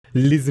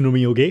Listen to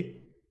me, okay?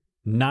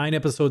 9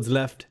 episodes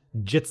left.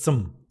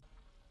 Jetsam.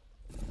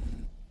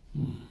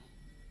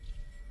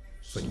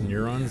 It's like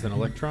neurons and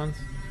electrons.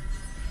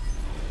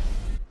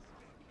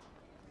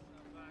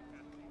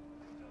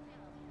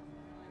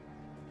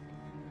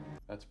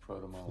 That's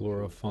Protomolecule.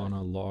 Flora,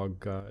 fauna, log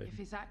guide. If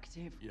it's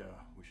active. Yeah,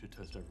 we should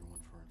test everyone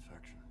for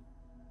infection.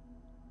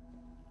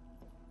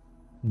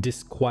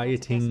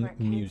 Disquieting where it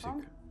came music.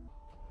 from?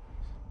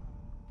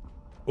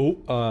 Oh,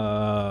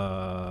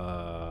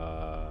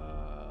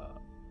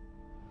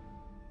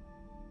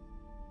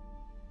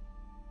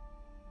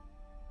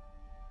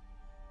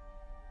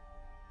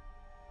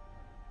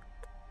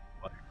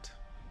 what?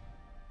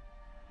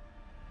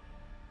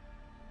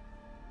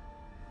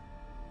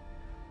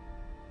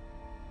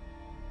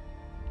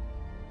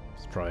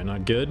 It's probably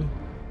not good.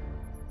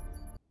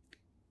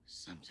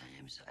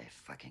 Sometimes I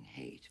fucking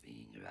hate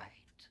being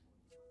right.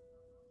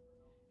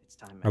 It's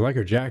time. I like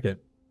her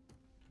jacket.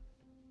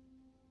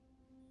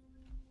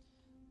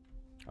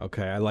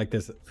 Okay, I like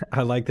this.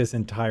 I like this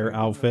entire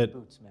outfit.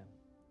 Boots, man.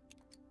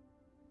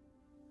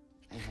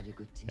 I had a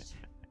good teacher.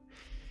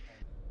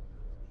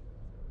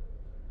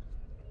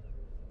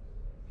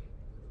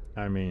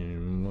 I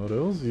mean, what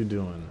else you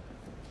doing?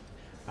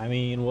 I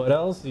mean, what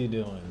else you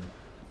doing?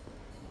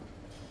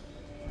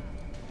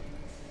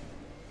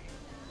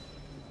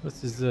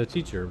 What's his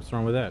teacher? What's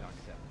wrong with that?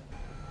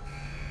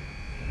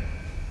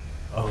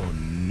 Oh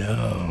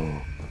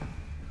no.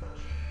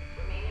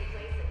 Remain in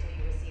place until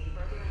you receive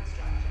further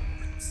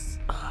instructions.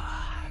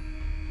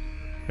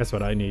 That's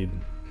what I need.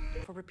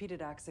 For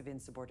repeated acts of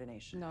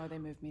insubordination. No, they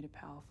moved me to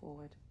power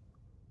forward.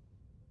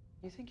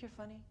 You think you're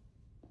funny?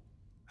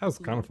 That was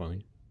kind of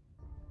funny.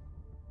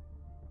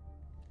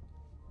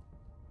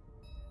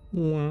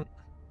 Wah.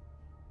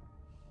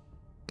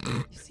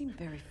 You seem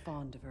very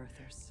fond of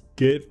Earthers.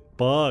 Get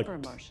fucked. For a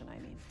Martian, I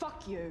mean.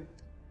 Fuck you.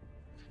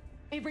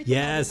 Everything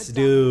Yes, I've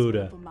ever done is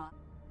dude. for my-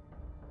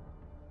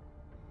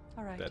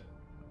 All right. That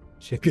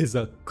chick is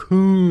a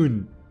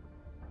coon.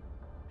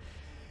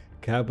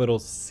 Capital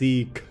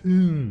C,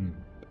 coon.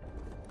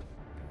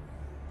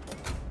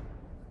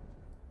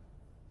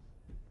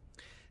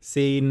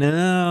 See,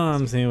 now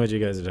I'm seeing what you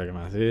guys are talking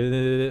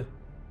about.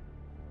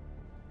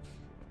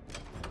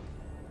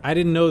 I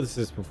didn't know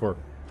this before,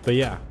 but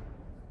yeah.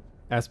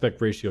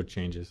 Aspect ratio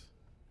changes.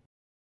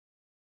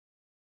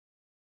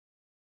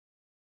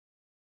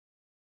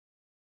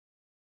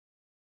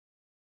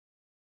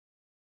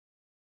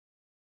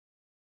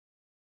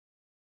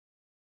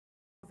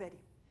 Ready.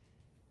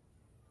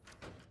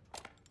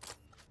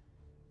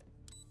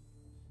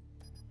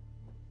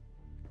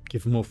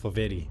 Give more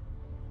faveri.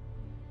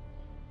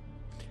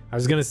 I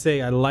was gonna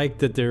say I like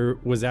that there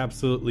was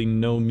absolutely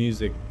no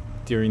music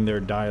during their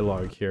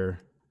dialogue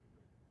here.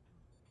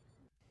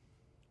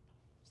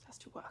 This has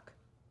to work.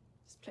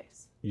 This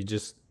place. You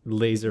just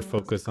laser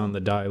focus on the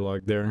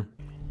dialogue there.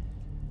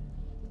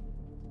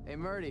 Hey,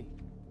 Murdy.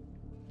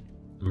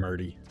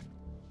 Murdy.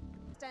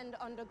 Extend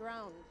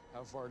underground,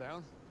 How far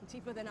down?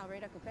 deeper than our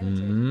radar could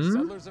penetrate. Hmm?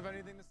 Settlers have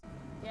anything to say?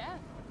 Yeah,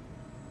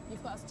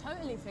 you've got us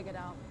totally figured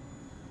out.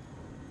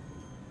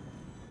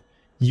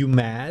 You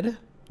mad?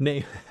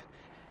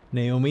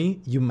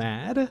 Naomi, you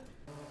mad?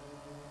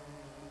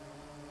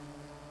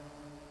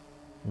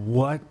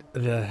 What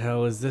the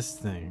hell is this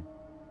thing?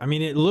 I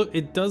mean,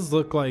 it does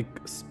look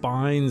like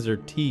spines or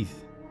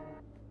teeth.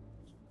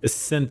 The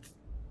synth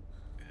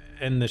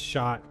and the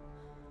shot.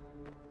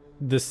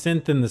 The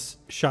synth and the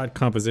shot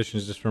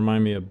compositions just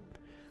remind me of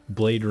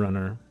Blade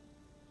Runner.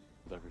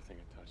 Everything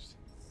it touched.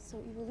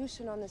 So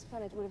evolution on this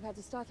planet would have had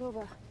to start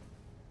over.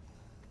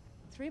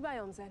 3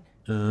 biomes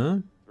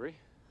then. 3?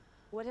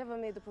 Whatever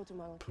made the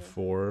protomolecule.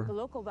 Before. The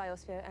local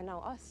biosphere and now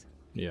us.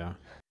 Yeah.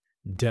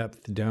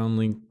 Depth,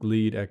 downlink,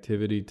 lead,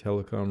 activity,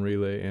 telecom,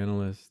 relay,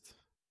 analyst.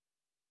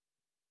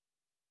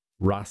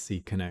 Rossi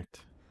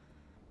Connect.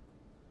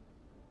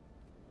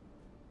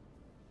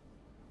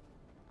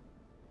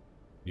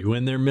 You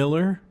in there,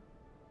 Miller?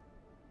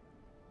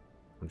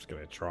 I'm just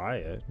gonna try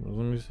it. Well,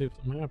 let me see if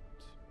something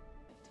happens.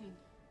 15.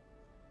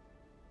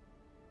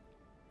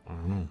 I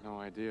don't know. No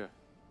idea.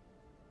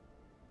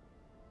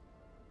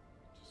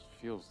 Just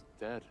feels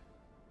dead.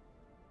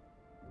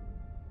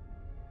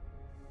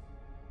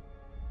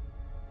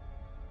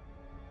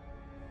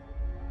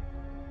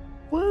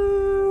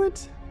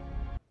 What?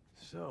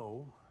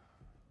 So,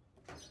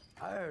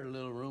 I heard a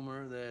little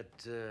rumor that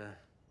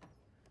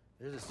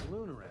there's a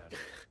saloon around here.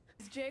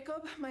 It's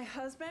Jacob, my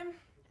husband,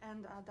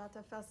 and our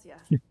daughter Felsia.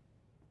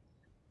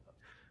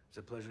 It's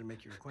a pleasure to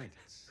make your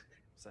acquaintance.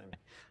 Same.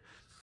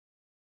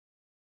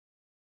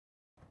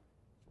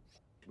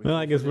 Well,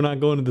 I guess we're not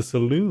going to the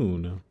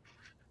saloon.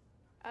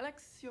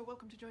 Alex, you're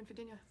welcome to join for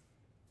dinner.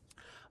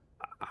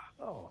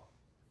 Oh,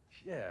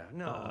 yeah,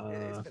 no,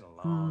 it's been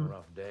a long,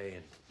 rough day,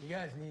 and you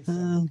guys need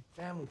some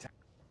family time.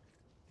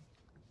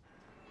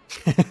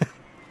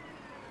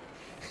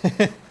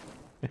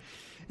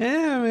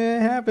 Yeah,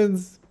 man, it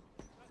happens.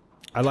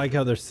 I like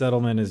how their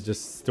settlement is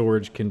just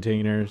storage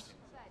containers.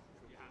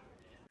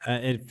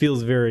 It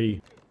feels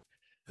very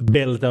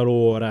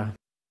Beltarora.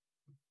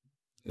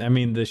 I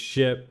mean, the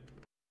ship,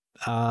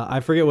 I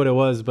forget what it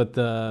was, but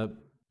the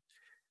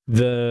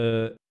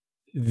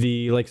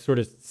like sort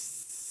of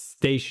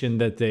station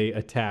that they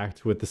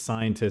attacked with the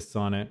scientists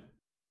on it,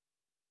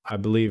 I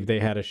believe they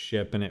had a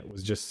ship and it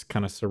was just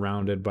kind of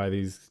surrounded by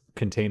these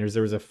containers.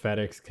 There was a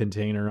FedEx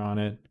container on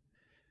it.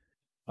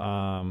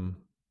 I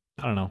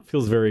don't know.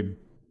 Feels very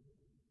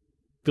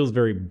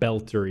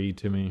beltery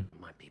to me.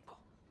 My people.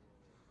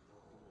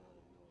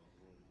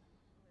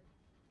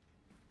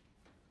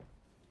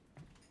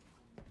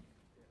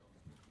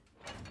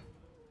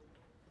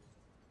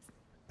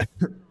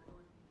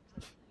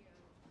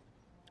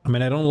 I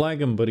mean, I don't like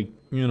him, but he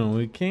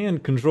can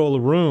control a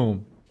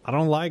room. I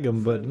don't like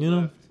him, but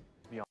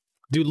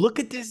dude, look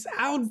at this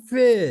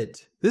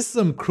outfit. This is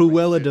some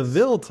Cruella de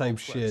Vil type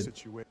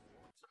shit.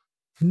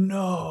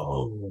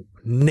 No,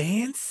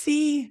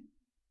 Nancy?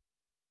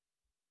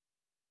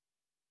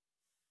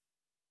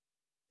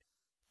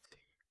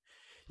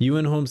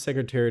 UN Home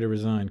Secretary to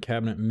resign.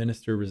 Cabinet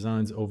Minister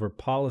resigns over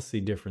policy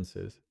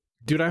differences.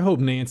 Dude, I hope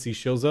Nancy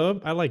shows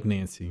up. I like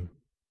Nancy.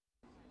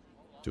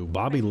 Dude,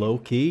 Bobby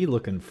low-key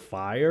looking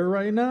fire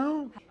right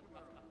now?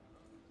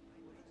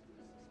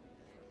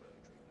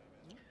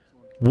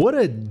 What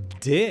a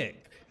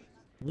dick.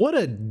 What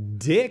a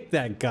dick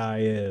that guy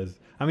is.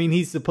 I mean,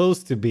 he's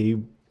supposed to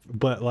be,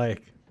 but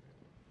like...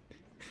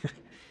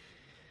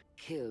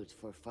 Killed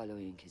for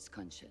following his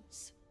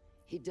conscience.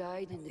 He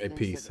died in Hey, defense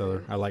peace, of Heather.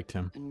 Earth I liked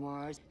him. and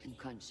Mars and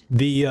conscience.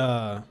 The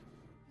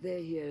They're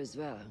here as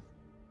well.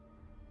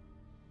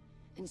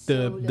 And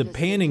so the let us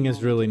panning take a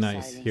is really moment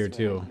of nice silence here for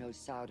too. Admiral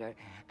Sauder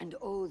and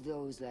all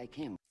those like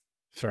him.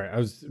 Sorry, I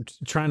was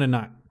trying to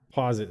not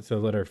pause it, so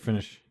let her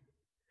finish.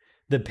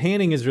 The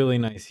panning is really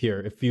nice here.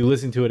 If you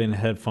listen to it in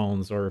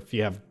headphones or if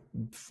you have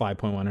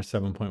 5.1 or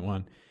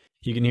 7.1,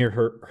 you can hear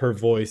her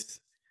voice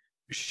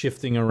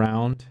shifting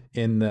around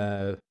in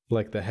the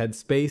like the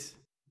headspace,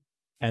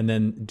 and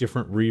then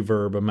different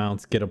reverb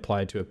amounts get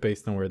applied to it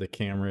based on where the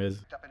camera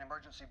is. Up an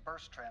emergency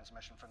burst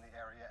transmission from the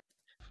area.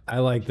 I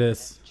like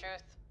this.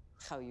 Truth.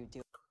 How you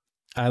do.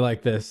 I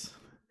like this.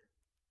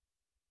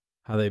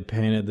 How they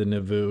painted the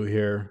Naboo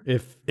here.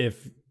 If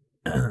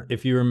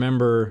if you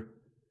remember,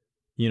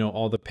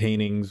 all the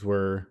paintings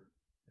were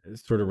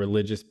sort of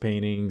religious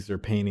paintings or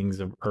paintings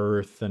of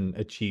Earth and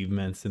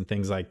achievements and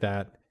things like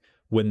that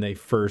when they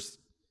first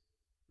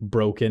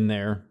broke in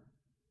there.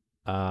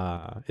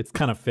 It's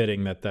kind of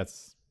fitting that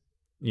that's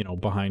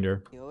behind her.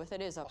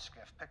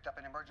 Picked up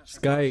an emergency This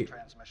burst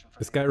transmission from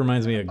this the guy area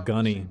reminds me at of about the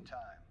Gunny. same time.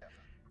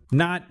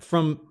 Not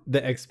from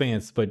the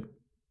Expanse, but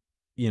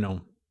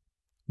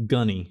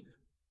Gunny.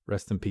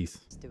 Rest in peace.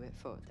 Let's do it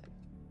for them.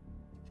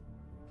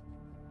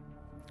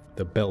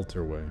 The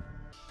Belter way.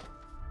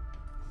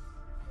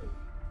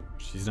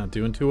 She's not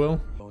doing too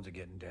well? Bones are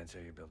getting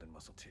denser, you're building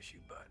muscle tissue,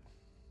 but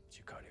it's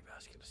your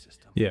cardiovascular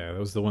system. Yeah, that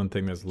was the one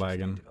thing that's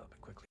lagging. Develop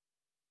it quickly.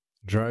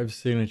 Drive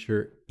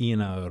signature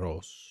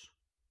Inaros.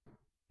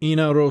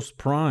 Inaros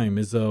Prime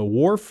is a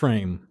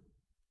Warframe.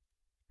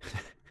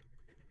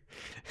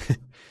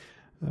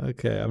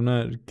 Okay, I'm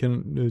not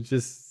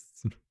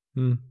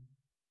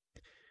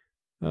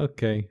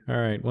Okay, all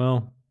right.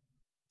 Well,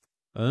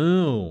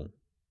 oh,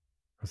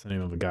 that's the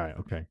name of a guy.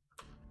 Okay.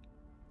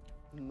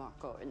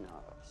 Marco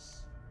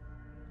Inaros.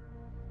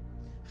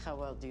 How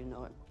well do you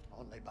know him?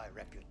 Only by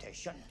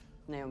reputation.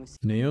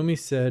 Naomi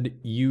said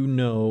you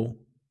know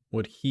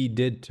what he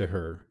did to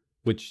her,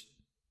 which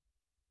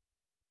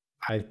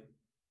I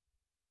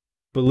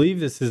believe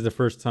this is the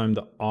first time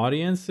the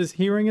audience is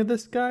hearing of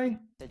this guy.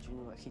 Said you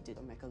know what he did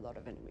to make a lot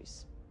of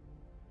enemies.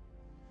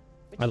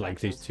 I like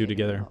these two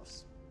together.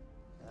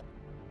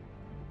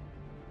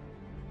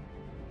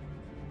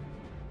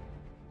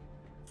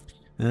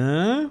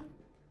 Huh?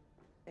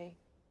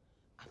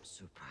 I'm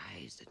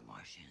surprised that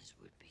Martians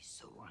would be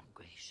so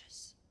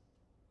ungracious.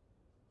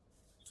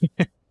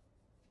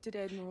 Did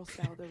Admiral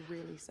Sauder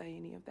really say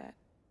any of that?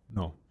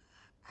 No.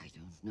 I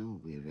don't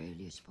know. We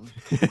rarely spoke.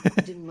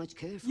 I didn't much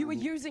care for You were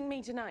him. using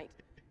me tonight,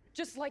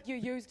 just like you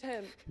used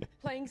him,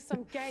 playing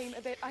some game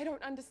that I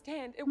don't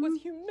understand. It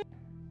was humiliating.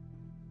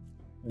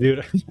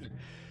 Dude,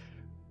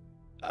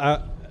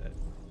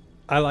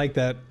 I like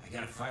that. I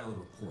gotta file a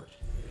report.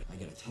 I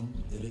gotta tell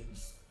them that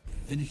it's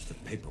finish the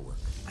paperwork.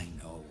 I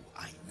know.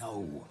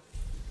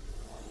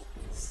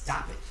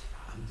 Stop it.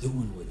 I'm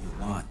doing what you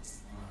want.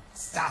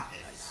 Stop it.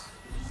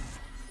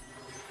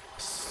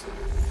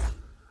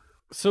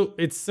 So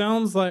it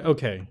sounds like,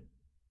 okay.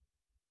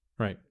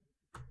 Right.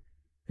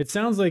 It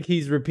sounds like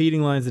he's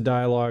repeating lines of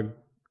dialogue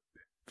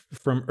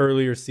from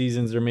earlier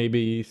seasons or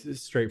maybe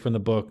straight from the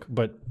book,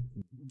 but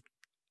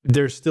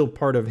there's still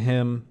part of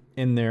him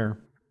in there.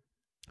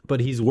 But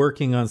he's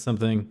working on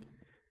something.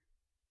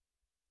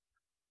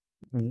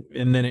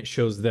 And then it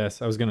shows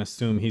this. I was going to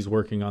assume he's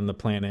working on the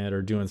planet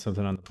or doing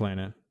something on the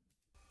planet.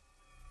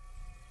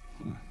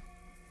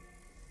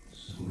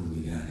 So what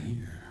do we got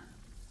here?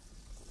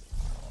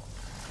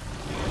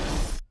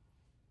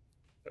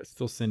 It's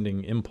still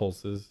sending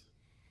impulses.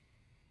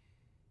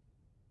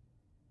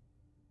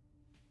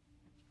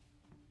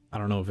 I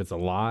don't know if it's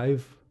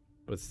alive,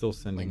 but it's still We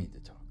sending. need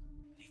to talk.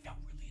 They felt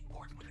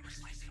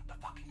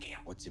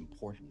What's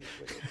important is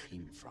where they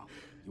came from.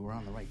 You were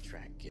on the right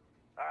track, kid.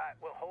 All right,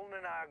 well, Holden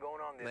and I are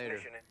going on this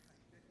mission.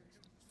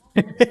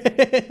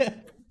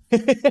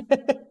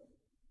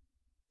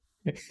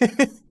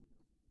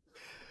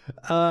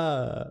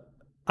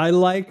 I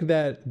like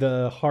that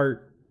the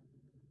heart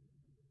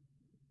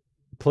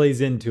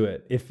plays into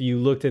it. If you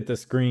looked at the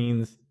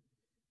screens,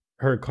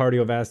 her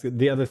cardiovascular,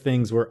 the other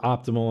things were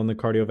optimal and the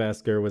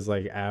cardiovascular was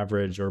like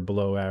average or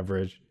below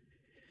average.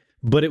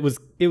 But it was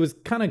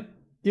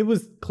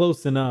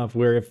close enough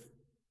where if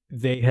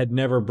they had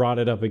never brought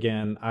it up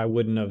again, I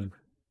wouldn't have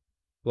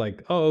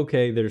like, oh,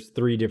 okay, there's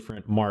 3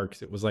 different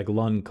marks. It was like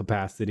lung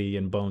capacity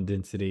and bone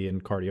density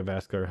and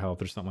cardiovascular health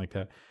or something like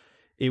that.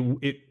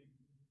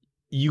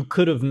 You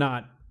could have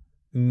not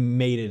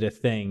made it a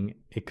thing.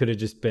 It could have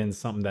just been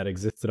something that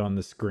existed on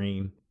the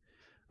screen.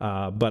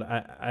 But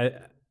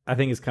I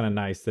think it's kind of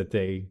nice that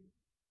they,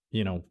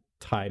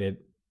 tied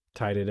it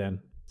in.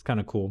 It's kind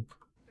of cool.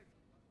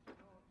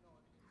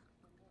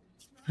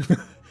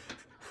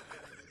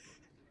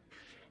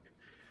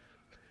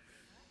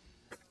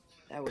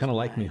 Kind of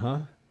like me, huh?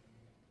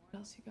 What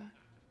else you got?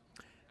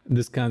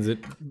 This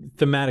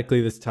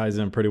thematically, this ties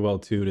in pretty well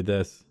too to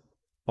this.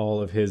 All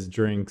of his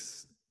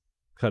drinks,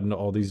 cut into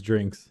all these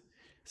drinks.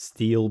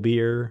 Steel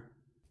beer.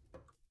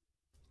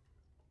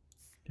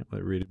 Can't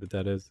really read what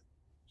that is.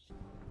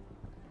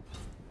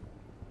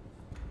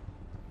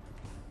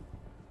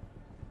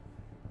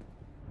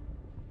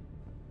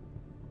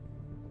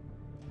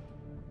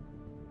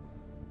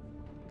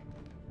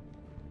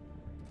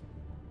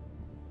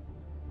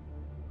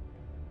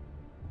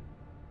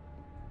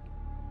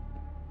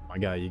 My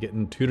God, you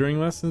getting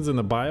tutoring lessons in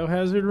the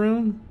biohazard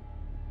room?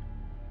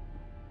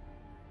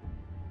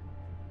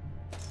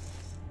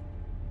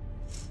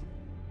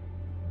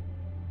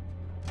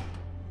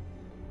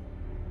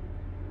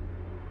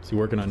 Is he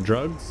working on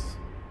drugs?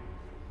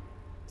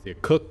 Is he a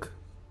cook?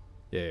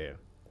 Yeah.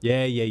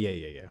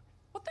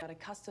 What the? A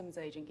customs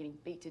agent getting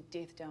beat to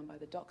death down by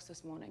the docks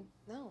this morning.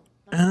 No.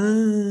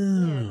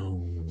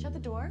 Oh. Shut the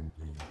door.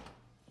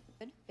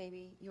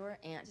 Baby, your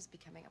aunt is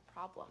becoming a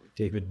problem.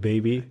 David,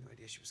 baby. I had no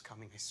idea she was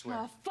coming, I swear.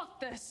 Oh, fuck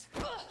this.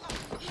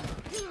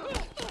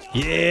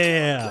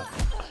 Yeah.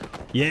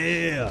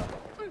 Yeah.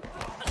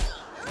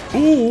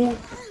 Ooh.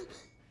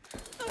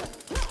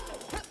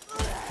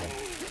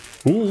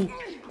 Ooh.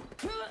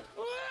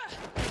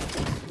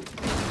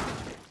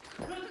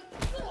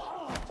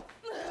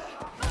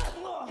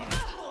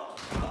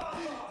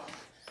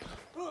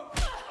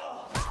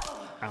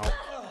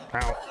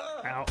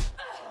 Ow.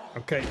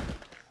 Okay.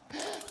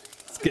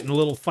 It's getting a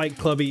little Fight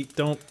Clubby.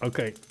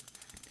 Okay.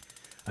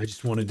 I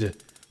just wanted to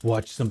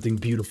watch something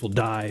beautiful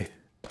die.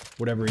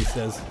 Whatever he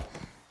says.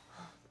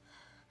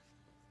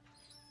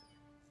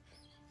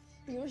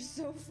 You're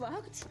so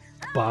fucked.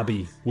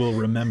 Bobby will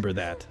remember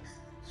that.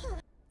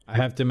 I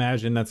have to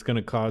imagine that's going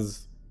to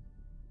cause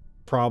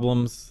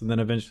problems. And then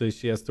eventually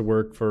she has to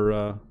work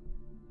for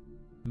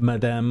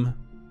Mademoiselle.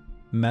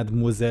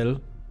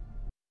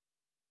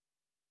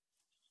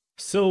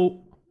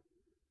 So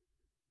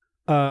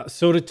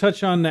to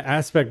touch on the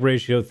aspect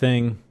ratio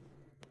thing,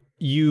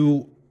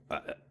 you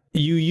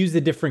use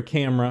a different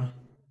camera,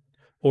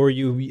 or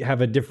you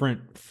have a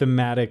different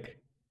thematic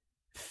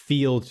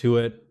feel to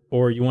it,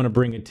 or you want to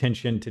bring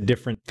attention to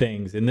different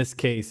things. In this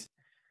case,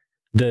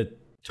 the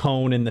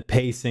tone and the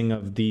pacing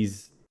of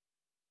this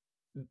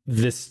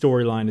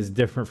storyline is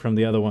different from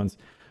the other ones,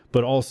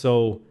 but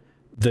also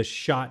the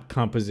shot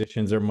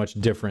compositions are much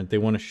different. They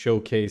want to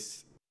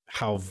showcase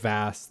how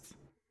vast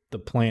the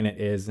planet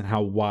is and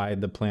how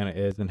wide the planet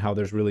is and how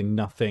there's really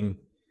nothing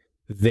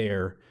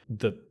there.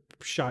 The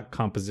shot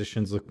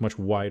compositions look much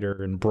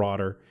wider and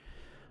broader.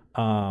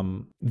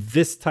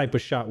 This type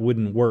of shot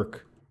wouldn't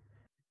work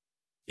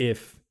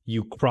if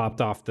you cropped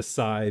off the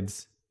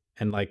sides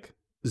and like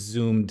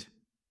zoomed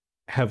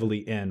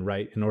heavily in,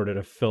 right, in order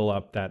to fill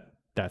up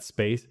that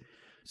space.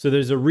 So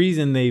there's a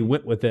reason they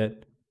went with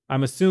it.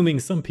 I'm assuming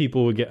some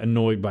people would get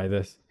annoyed by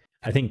this.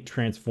 I think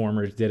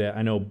Transformers did it.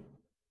 I know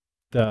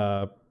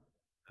the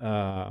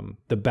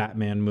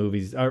Batman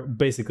movies, are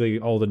basically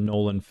all the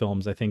Nolan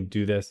films, I think,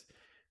 do this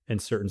in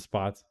certain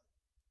spots.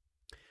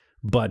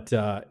 But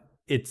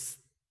it's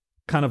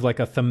kind of like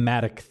a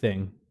thematic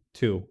thing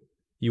too.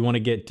 You want to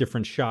get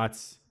different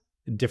shots,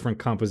 different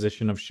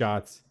composition of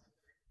shots.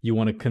 You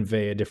want to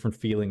convey a different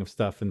feeling of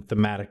stuff, and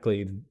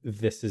thematically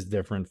this is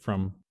different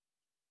from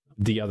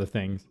the other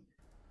things.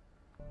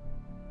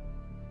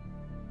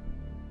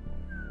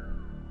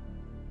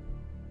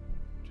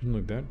 Didn't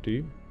look that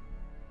deep.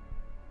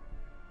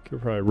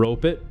 Could probably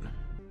rope it.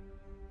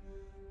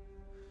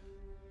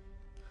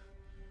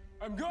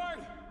 I'm going!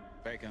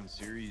 Back on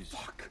series.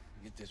 Fuck.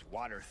 Get this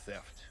water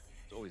theft.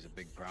 It's always a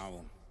big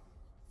problem.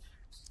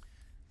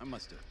 I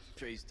must have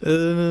traced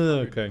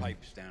Okay.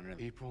 pipes down in the...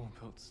 People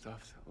built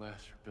stuff that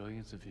lasts for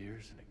billions of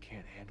years and it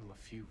can't handle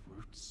a few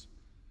roots.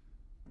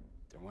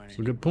 There weren't That's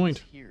a good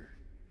point. here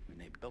when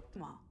they built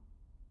them.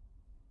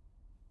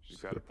 You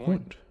got a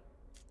point.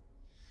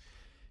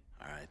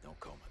 All right, don't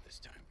coma this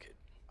time, kid.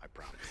 I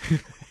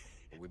promise.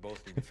 We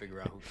both need to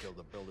figure out who killed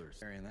the builders.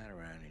 Carrying that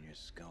around in your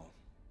skull.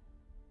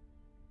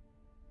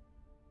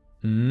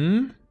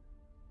 Hmm?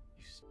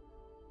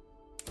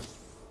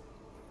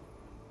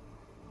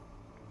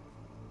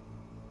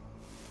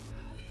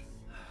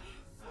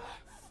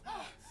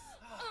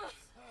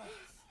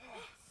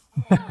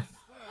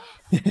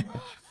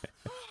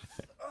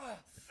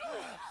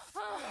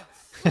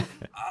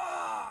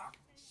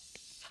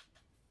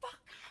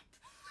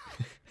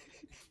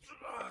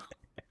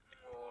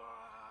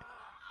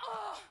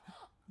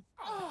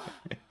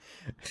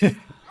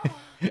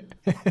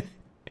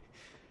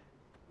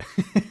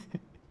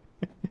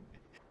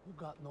 You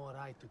got no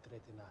right to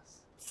threaten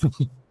us.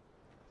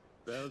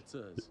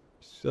 Belters.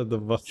 Shut the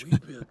fuck We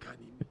up. build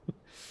Kanim.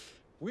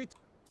 We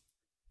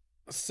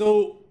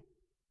So,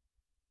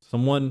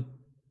 someone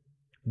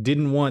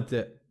didn't want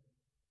the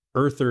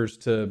Earthers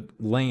to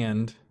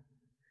land.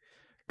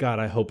 God,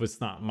 I hope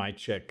it's not my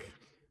chick,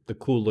 the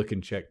cool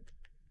looking chick.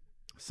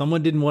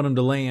 Someone didn't want them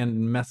to land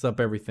and mess up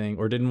everything,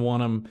 or didn't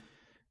want them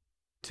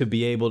to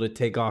be able to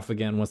take off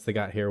again once they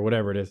got here,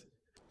 whatever it is.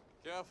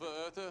 Careful,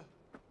 Earther.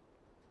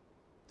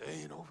 They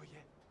ain't over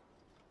yet.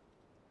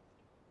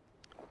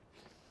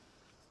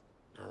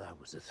 Now that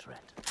was a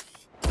threat.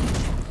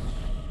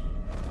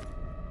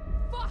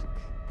 Fuck!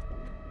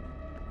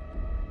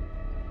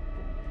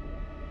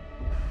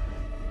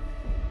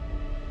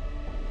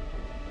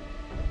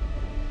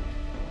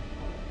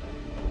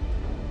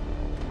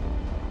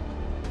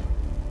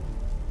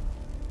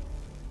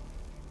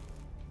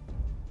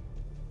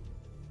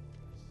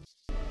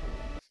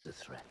 The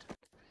threat.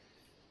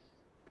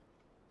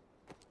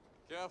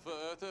 Careful,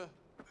 Earther.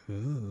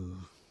 Ooh.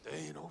 They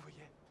ain't over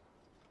yet.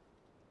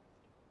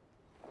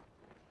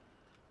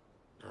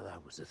 Now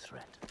that was a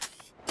threat.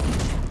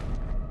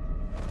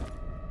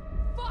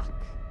 Fuck!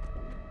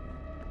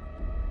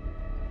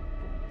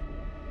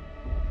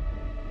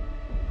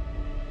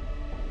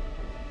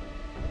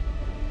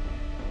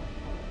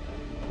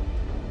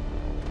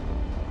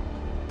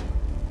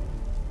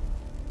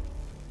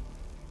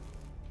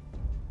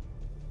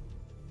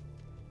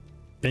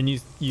 And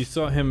you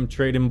saw him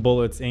trading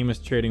bullets, Amos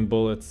trading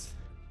bullets.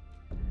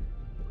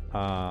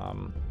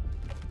 And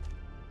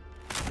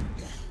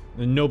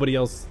nobody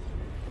else.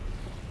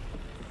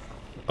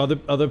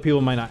 Other people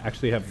might not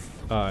actually have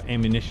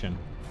ammunition.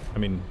 I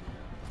mean,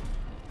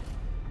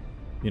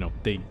 you know,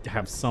 they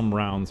have some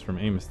rounds from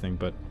Amos thing,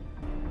 but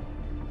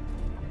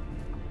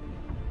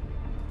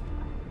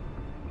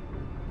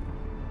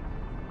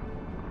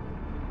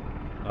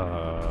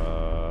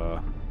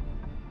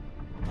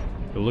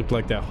it looked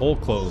like that hole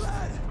closed.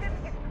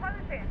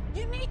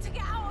 You need to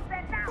get out of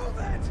there now! Move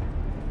it!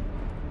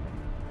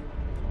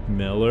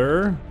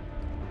 Miller.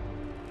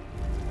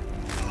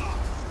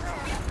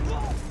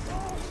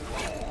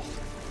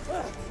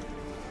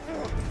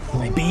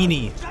 My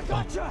beanie. I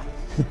gotcha!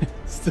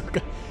 still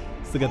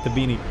got the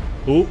beanie.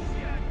 Oh.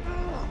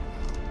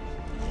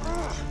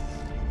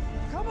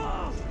 Come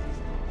on!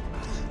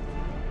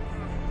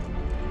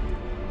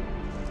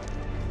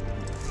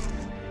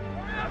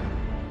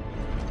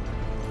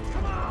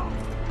 Come on!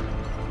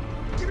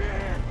 Give me a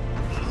hand!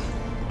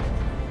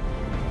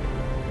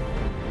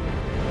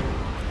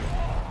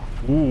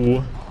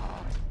 Ooh.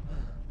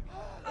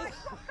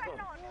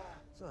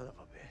 Son of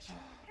a bitch.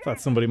 Thought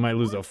somebody might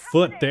lose a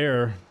foot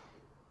there.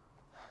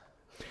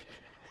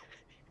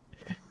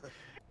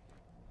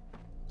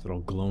 Is it all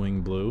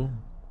glowing blue?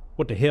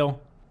 What the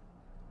hell?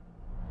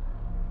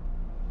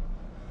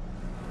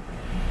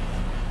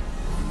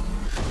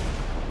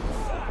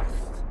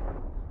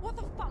 What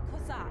the fuck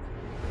was that?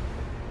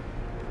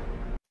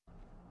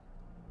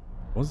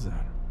 What was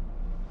that?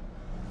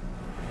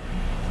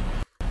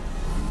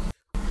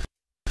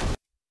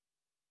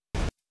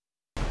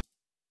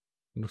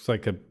 Looks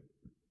like a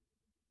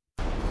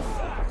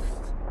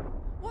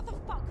What the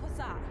fuck was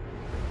that?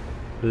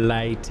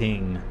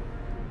 lighting.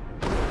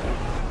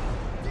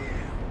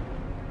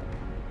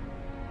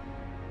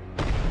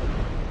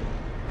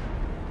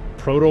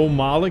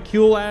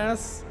 Protomolecule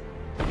ass?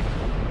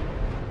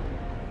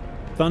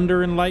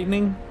 Thunder and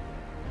lightning?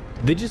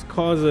 They just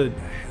cause a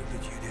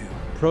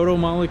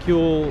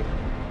protomolecule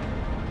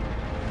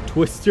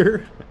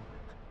twister.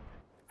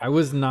 I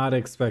was not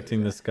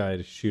expecting this guy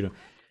to shoot him.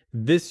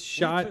 This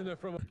shot,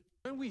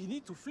 We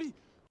need to flee.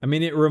 I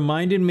mean, it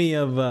reminded me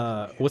of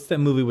what's that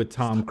movie with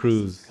Tom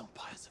Cruise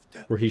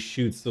where he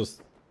shoots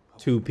those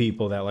two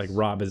people that like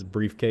rob his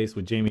briefcase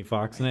with Jamie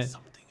Foxx in it.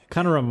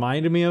 Kind of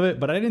reminded me of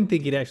it, but I didn't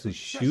think he'd actually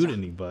shoot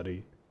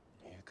anybody.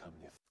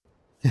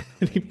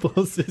 And he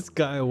pulls this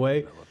guy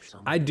away.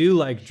 I do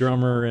like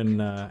Drummer and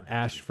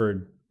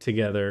Ashford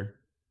together.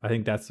 I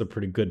think that's a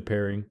pretty good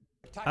pairing.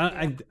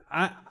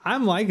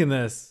 I'm liking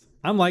this.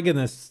 I'm liking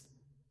this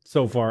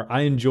so far.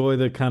 I enjoy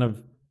the kind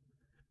of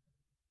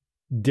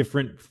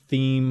different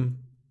theme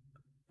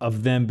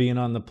of them being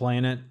on the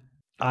planet.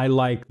 I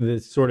like the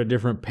sort of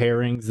different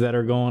pairings that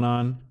are going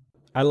on.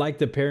 I like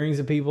the pairings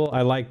of people.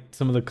 I like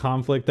some of the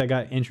conflict that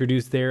got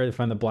introduced there. If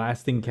on the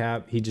blasting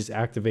cap, he just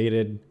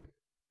activated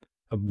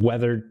a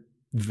weather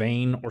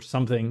vane or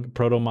something,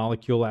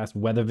 protomolecule ass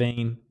weather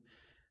vane.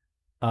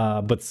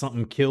 but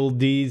something killed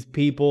these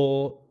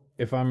people.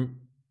 If I'm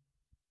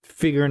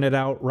figuring it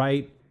out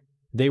right,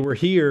 they were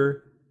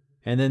here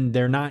and then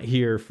they're not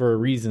here for a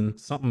reason.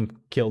 Something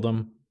killed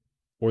them,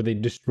 or they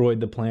destroyed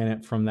the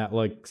planet from that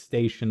like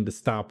station to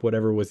stop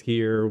whatever was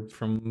here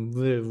from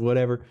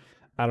whatever.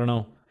 I don't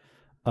know.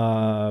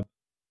 I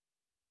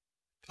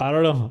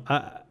don't know.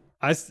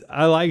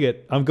 I like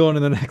it. I'm going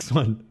to the next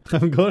one.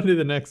 I'm going to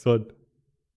the next one.